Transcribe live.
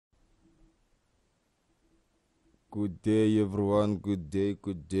Good day, everyone. Good day,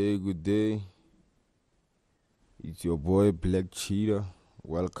 good day, good day. It's your boy Black Cheetah.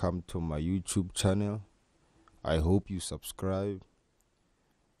 Welcome to my YouTube channel. I hope you subscribe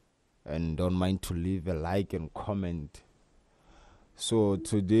and don't mind to leave a like and comment. So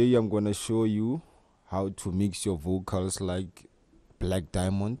today I'm gonna show you how to mix your vocals like Black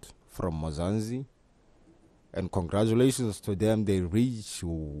Diamond from Mozambique. And congratulations to them, they reached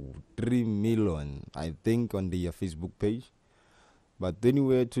 3 million, I think, on their Facebook page. But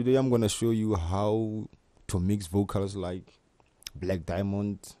anyway, today I'm gonna show you how to mix vocals like Black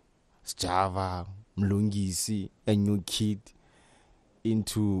Diamond, Sjava Mlungise, and New Kid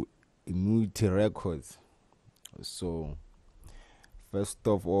into multi records. So first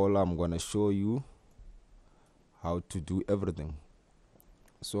of all, I'm gonna show you how to do everything.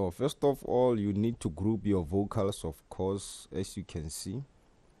 So first of all, you need to group your vocals. Of course, as you can see,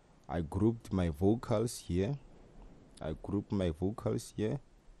 I grouped my vocals here.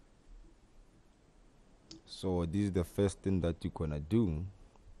 So this is the first thing that you're gonna do.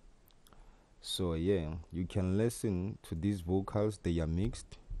 So yeah, you can listen to these vocals. They are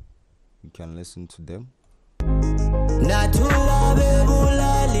mixed. You can listen to them. Yeah.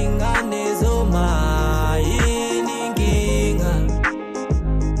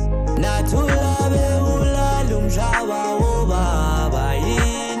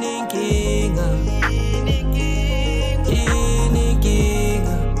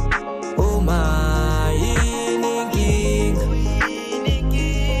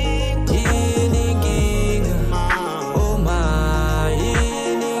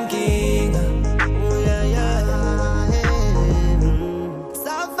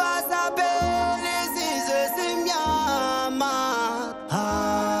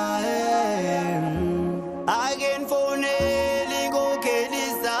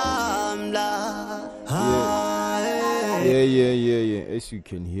 As you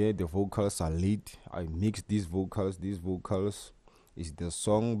can hear, the vocals are lead. I mixed these vocals. These vocals is the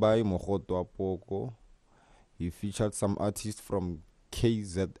song by Mogoto Apoko. He featured some artists from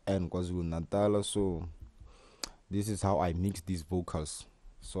KZN, KwaZulu Natal. So this is how I mix these vocals.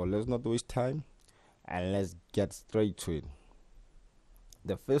 So let's not waste time and let's get straight to it.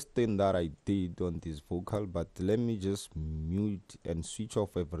 The first thing that I did on this vocal, but let me just mute and switch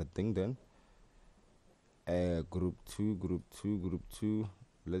off everything then. Group 2.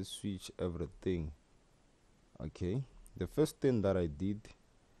 Let's switch everything. Okay, the first thing that I did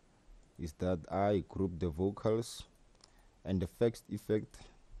is that I grouped the vocals, and the first effect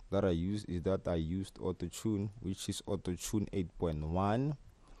that I used is that I used auto-tune, which is auto-tune 8.1.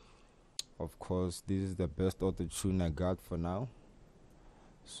 Of course, this is the best auto-tune I got for now.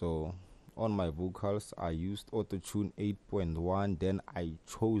 So on my vocals I used auto-tune 8.1. Then I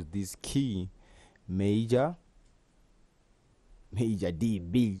chose this key major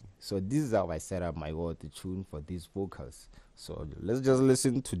dB. So this is how I set up my auto-tune for these vocals. So let's just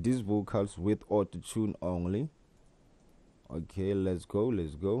listen to these vocals with auto-tune only. Okay, let's go.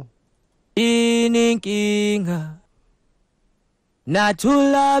 Ininkinga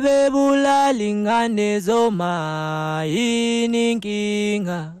nathula bebulali ngane zoma.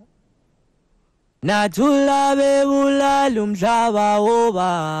 Ininkinga nathula bebulali umhlaba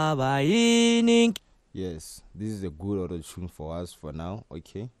wobaba. Ininkinga. Yes, this is a good auto-tune for us for now.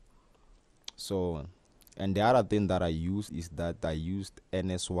 Okay, so and the other thing that I used is that I used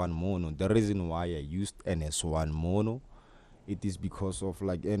NS1 mono. The reason why I used NS1 mono, it is because of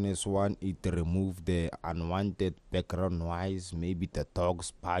like NS1, it removed the unwanted background noise, maybe the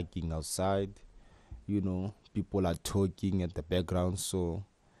dogs barking outside, people are talking at the background. So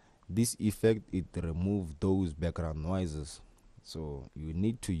this effect, it removed those background noises. So you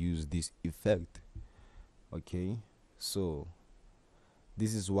need to use this effect. Okay, so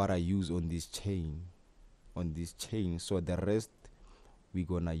this is what I use on this chain. So the rest we're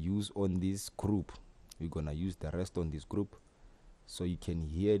gonna use on this group. So you can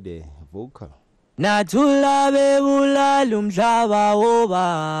hear the vocal. Nathula bebulali umhlaba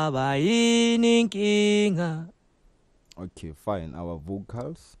wobaba. Ininkinga. Okay, fine. Our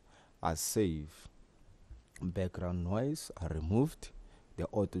vocals are safe. Background noise are removed. The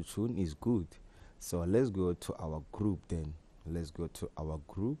auto-tune is good. So let's go to our group then. Let's go to our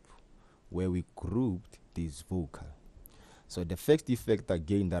group where we grouped this vocal. So the first effect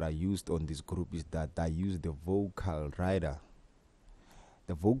again that I used on this group is that I used the vocal rider.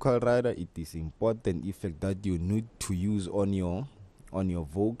 The vocal rider, it is important effect that you need to use on your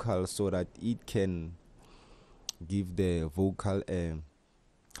vocal so that it can give the vocal a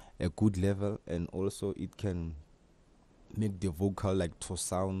good level, and also it can make the vocal like to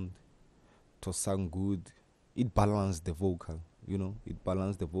sound good it balanced the vocal, it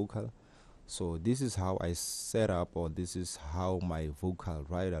balanced the vocal. So this is how I set up, or this is how my vocal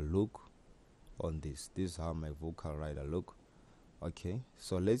rider look on this. This is how my vocal rider look. Okay,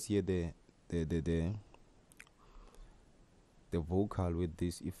 so let's hear the vocal with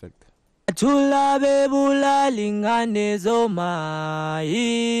this effect. Thula bebulala ingane zoma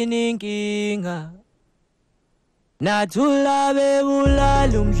yini inkinga. Nathula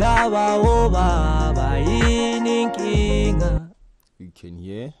bebulala umhlaba wobaba yini inkinga. You can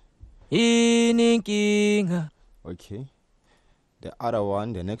hear. Yini inkinga. Okay. The other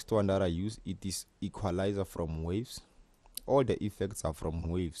one, the next one that I use, it is equalizer from waves. All the effects are from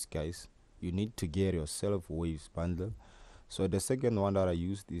waves, guys. You need to get yourself waves bundle. So the second one that I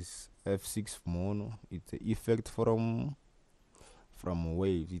used is F6 mono. It's an effect from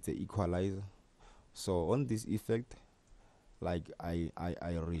waves. It's an equalizer. So on this effect, like I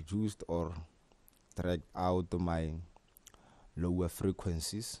reduced or dragged out my lower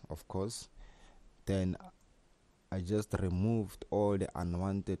frequencies, of course. Then I just removed all the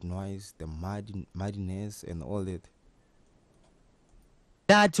unwanted noise, the muddiness and all that.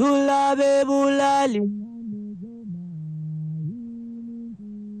 Nathula bebulala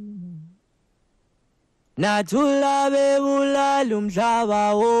Nathula bebulala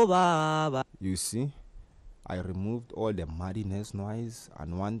umhlaba wobaba. You see, I removed all the muddiness noise,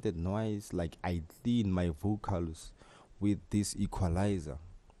 unwanted noise, like I cleaned my vocals with this equalizer.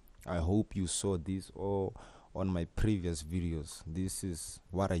 I hope you saw this all on my previous videos. This is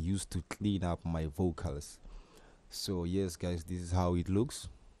what I used to clean up my vocals. So yes, guys, this is how it looks.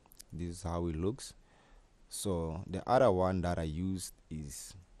 This is how it looks. So the other one that I used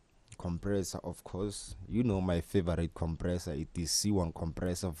is compressor, of course. You know my favorite compressor. It is C1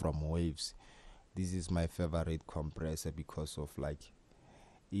 compressor from Waves. This is my favorite compressor because of like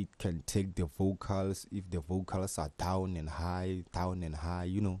it can take the vocals if the vocals are down and high,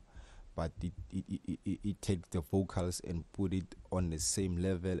 but it takes the vocals and put it on the same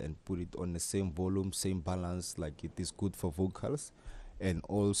level and put it on the same volume, same balance. Like it is good for vocals, and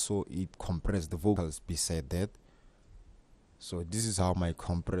also it compresses the vocals beside that. So this is how my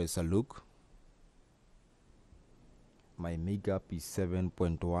compressor look. My makeup is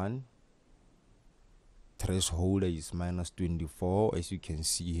 7.1. Threshold is -24, as you can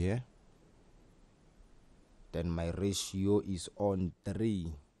see here. Then my ratio is on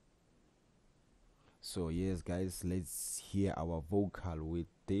 3. So yes, guys, let's hear our vocal with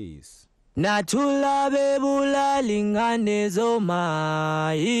this. Nathula bebulala ingane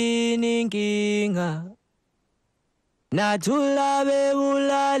zoma yini inkinga. Nathula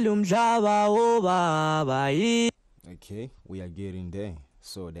bebulala umhlaba wobaba yini. Okay, we are getting there.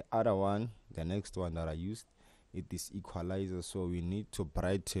 So the other one, the next one that I used, it is equalizer. So we need to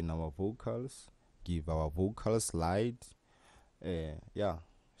brighten our vocals, give our vocals light,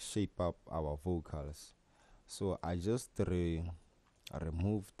 shape up our vocals. So I just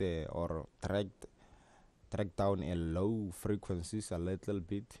removed or tracked down a low frequencies a little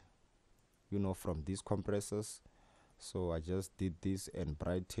bit, from these compressors. So I just did this and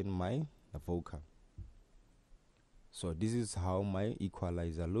brighten my vocal. So this is how my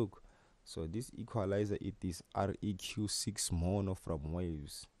equalizer look. So this equalizer, it is REQ6 mono from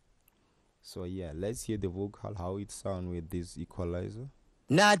Waves. So yeah, let's hear the vocal, how it sound with this equalizer.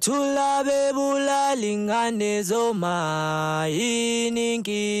 Nathula bebulala ingane zoma yini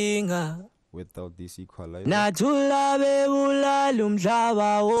inkinga. Without this equalizer. Nathula bebulala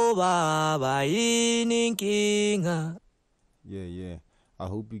umhlaba wobaba yini inkinga. Yeah. I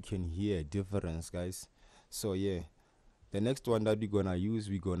hope you can hear a difference, guys. So yeah, the next one that we're gonna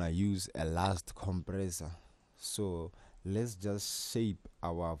use a last compressor. So let's just shape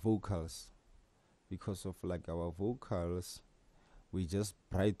our vocals, because of like our vocals, we just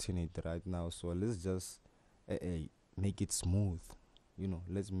brighten it right now. So let's just make it smooth.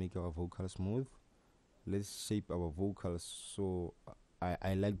 Let's make our vocals smooth. Let's shape our vocals. So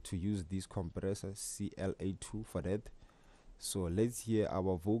I like to use this compressor CLA2 for that. So let's hear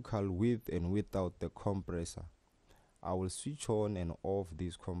our vocal with and without the compressor. I will switch on and off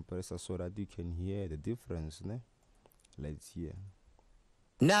this compressor so that you can hear the difference. Let's hear.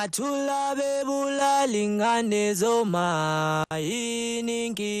 Nathula bebulala ingane zoma yini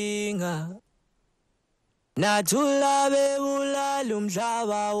inkinga. Nathula bebulala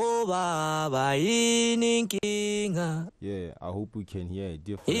umhlaba wobaba yini inkinga. Yeah, I hope we can hear a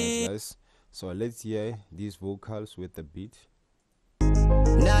difference, guys. So let's hear these vocals with the beat.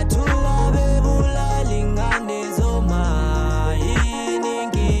 Nathula bebulala ingane zoma yini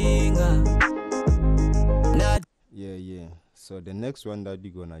inkinga. Yeah. So the next one that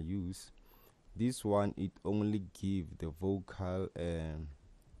we're gonna use, This one, it only give the vocal a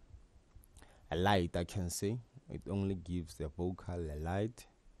light, I can say. It only gives the vocal a light.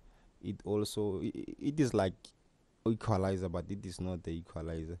 It also, it is like equalizer, but it is not the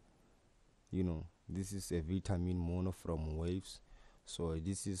equalizer. This is a vitamin mono from Waves. So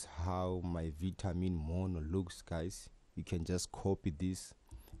this is how my vitamin mono looks, guys. You can just copy this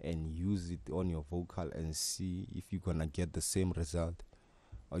and use it on your vocal and see if you're gonna get the same result.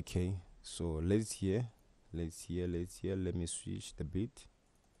 Okay, so let's hear. Let me switch the beat.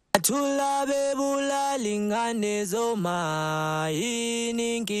 Nathula bebulala ingane zoma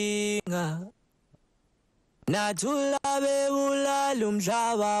yini inkinga. Nathula bebulala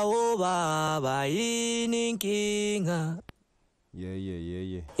umhlaba wobaba yini inkinga. Yeah.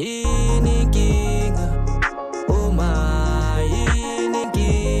 Yini inkinga. Oma yini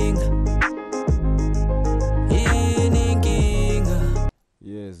inkinga. Yini inkinga.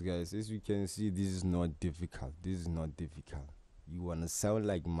 Yes, guys, as you can see, this is not difficult. You wanna sound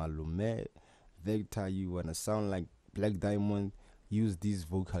like Malume, Vector, you wanna sound like Black Diamond, use this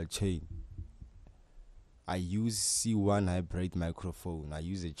vocal chain. I use C1 hybrid microphone. I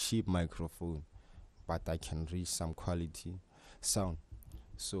use a cheap microphone, but I can reach some quality sound.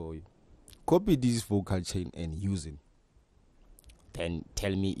 So copy this vocal chain and use it. Then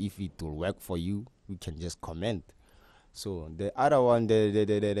tell me if it will work for you. You can just comment. So the other one,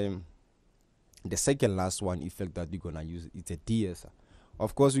 the second last one effect that we're gonna use, it's a de-esser.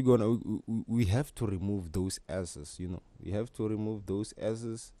 Of course, we have to remove those S's. We have to remove those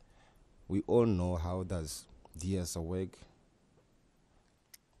S's. We all know how does de-esser work.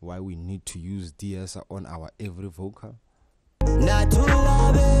 Why we need to use de-esser on our every vocal.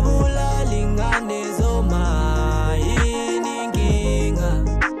 Nathula bebulala ingane zoma yini inkinga.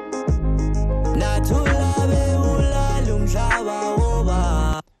 Nathula bebulala umhlaba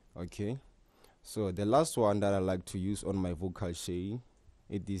wobaba. Okay, so the last one that I like to use on my vocal chain,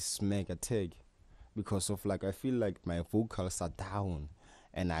 it is smack attack, because of I feel like my vocals are down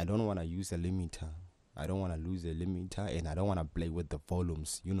and I don't want to use a limiter. I don't want to lose a limiter and I don't want to play with the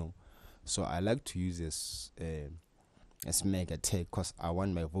volumes, So I like to use this a smack attack because I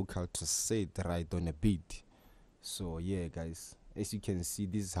want my vocal to sit right on a beat. So yeah, guys, as you can see,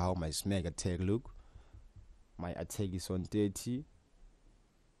 this is how my smack attack look. My attack is on 30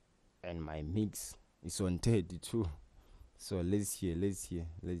 and my mix is on 32. So let's hear. Yini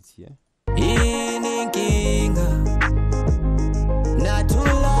inkinga.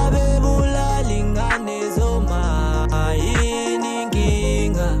 Nathula bebulala ingane zoma yini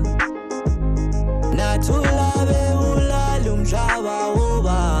inkinga. Nathula bebulala umhlaba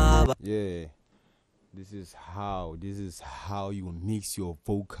wobaba. Yeah, this is how you mix your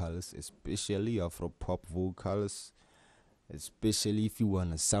vocals, especially Afro pop vocals. Especially if you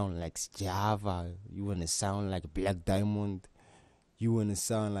wanna sound like Sjava, you wanna sound like Black Diamond, you wanna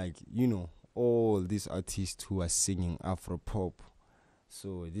sound like all these artists who are singing Afro pop.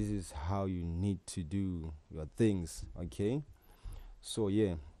 So this is how you need to do your things, okay? So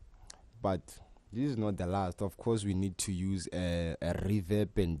yeah, but this is not the last. Of course, we need to use a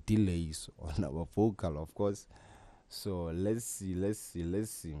reverb and delays on our vocal, of course. So let's see.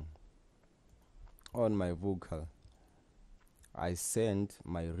 On my vocal, I send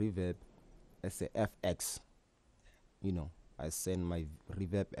my reverb as a FX. I send my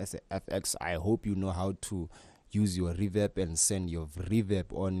reverb as a FX. I hope you know how to use your reverb and send your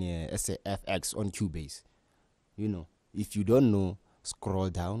reverb on as a FX on Cubase. If you don't know, scroll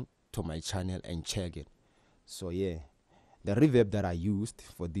down to my channel and check it. So yeah, the reverb that I used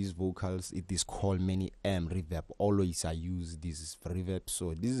for these vocals, it is called many M reverb. Always I use this reverb.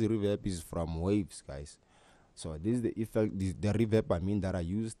 So this reverb is from Waves, guys. So this is the effect, the reverb that I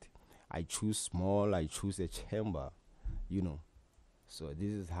used. I choose small, I choose a chamber, So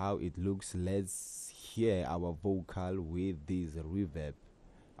this is how it looks. Let's hear our vocal with this reverb.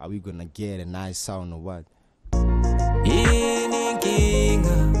 Are we gonna get a nice sound or what? Yini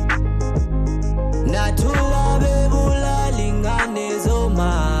inkinga. Nathula bebulala ingane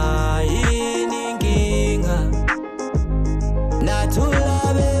zoma yini inkinga.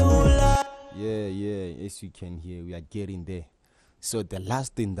 Nathula bebulala. Yeah, as you can hear, we are getting there. So the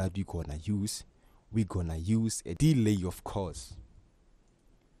last thing that we're gonna use a delay, of course.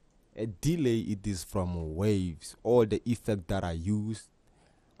 A delay, it is from Waves. All the effects that I use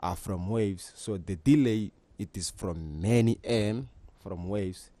are from Waves. So the delay, it is from many M from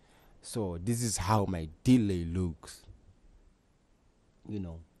Waves. So this is how my delay looks. This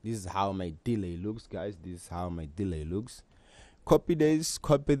is how my delay looks, guys. This is how my delay looks. Copy this,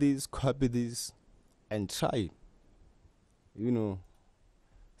 and try it.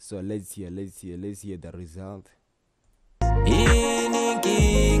 So So let's hear the result.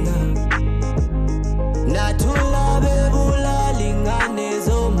 Ininkinga nathula bebulala ingane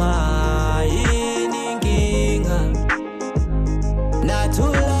zoma ininkinga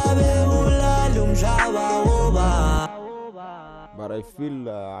nathula bebulala umhlaba woba. But I feel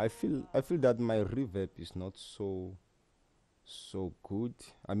that my reverb is not so good.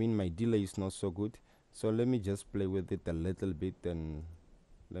 I mean, my delay is not so good. So let me just play with it a little bit and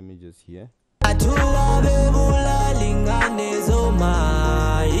let me just hear. Nathula bebulala ingane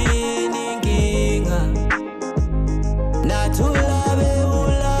zoma ininkinga nathula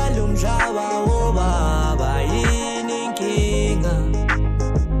bebulala umhlaba wobaba ininkinga.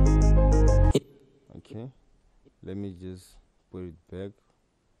 Okay, let me just put it back.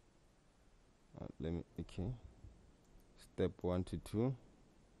 Okay, step 1 to 2.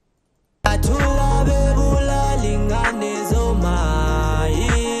 Nathula bebulala ingane zoma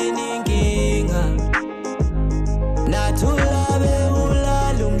ininkinga nathula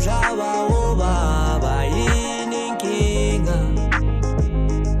bebulala umhlaba wobaba ininkinga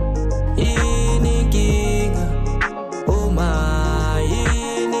ininkinga uma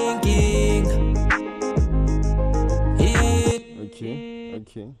ininkinga.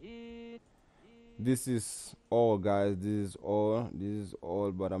 Okay, this is all, guys. This is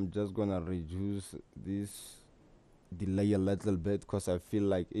all, but I'm just gonna reduce this delay a little bit because I feel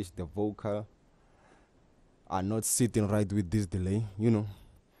like the vocal are not sitting right with this delay,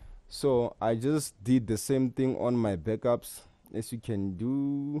 so I just did the same thing on my backups, as you can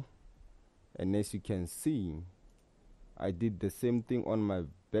do, and as you can see, I did the same thing on my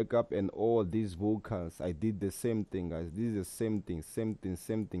backup and all these vocals. I did the same thing, guys. This is the same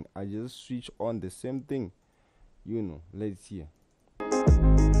thing. I just switch on the same thing, let's hear.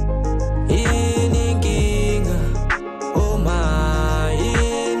 Ininkinga oma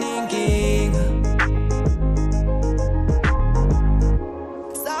ininkinga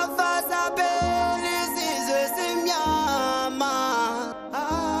safa sapeli sizwe simnyama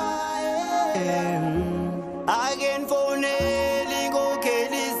again foneli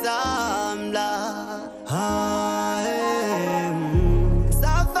ngokheli zamla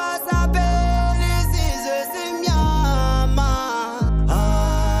safa sapeli sizwe simnyama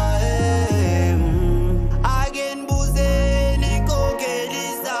again buzeli ngokheli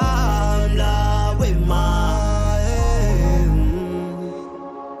zamla wema.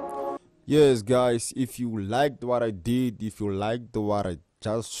 Yes, guys, if you liked what I did, if you liked what I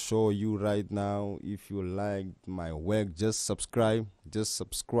just show you right now, if you liked my work, just subscribe,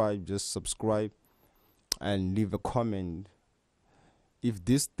 and leave a comment. If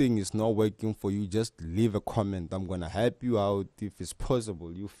this thing is not working for you, just leave a comment. I'm gonna help you out if it's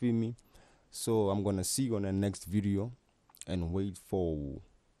possible, you feel me? So I'm gonna see you on the next video, and wait for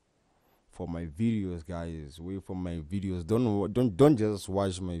my videos, guys. Wait for my videos. Don't just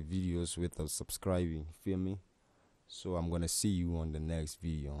watch my videos without subscribing, feel me? So I'm gonna see you on the next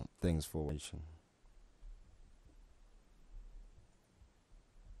video. Thanks for watching.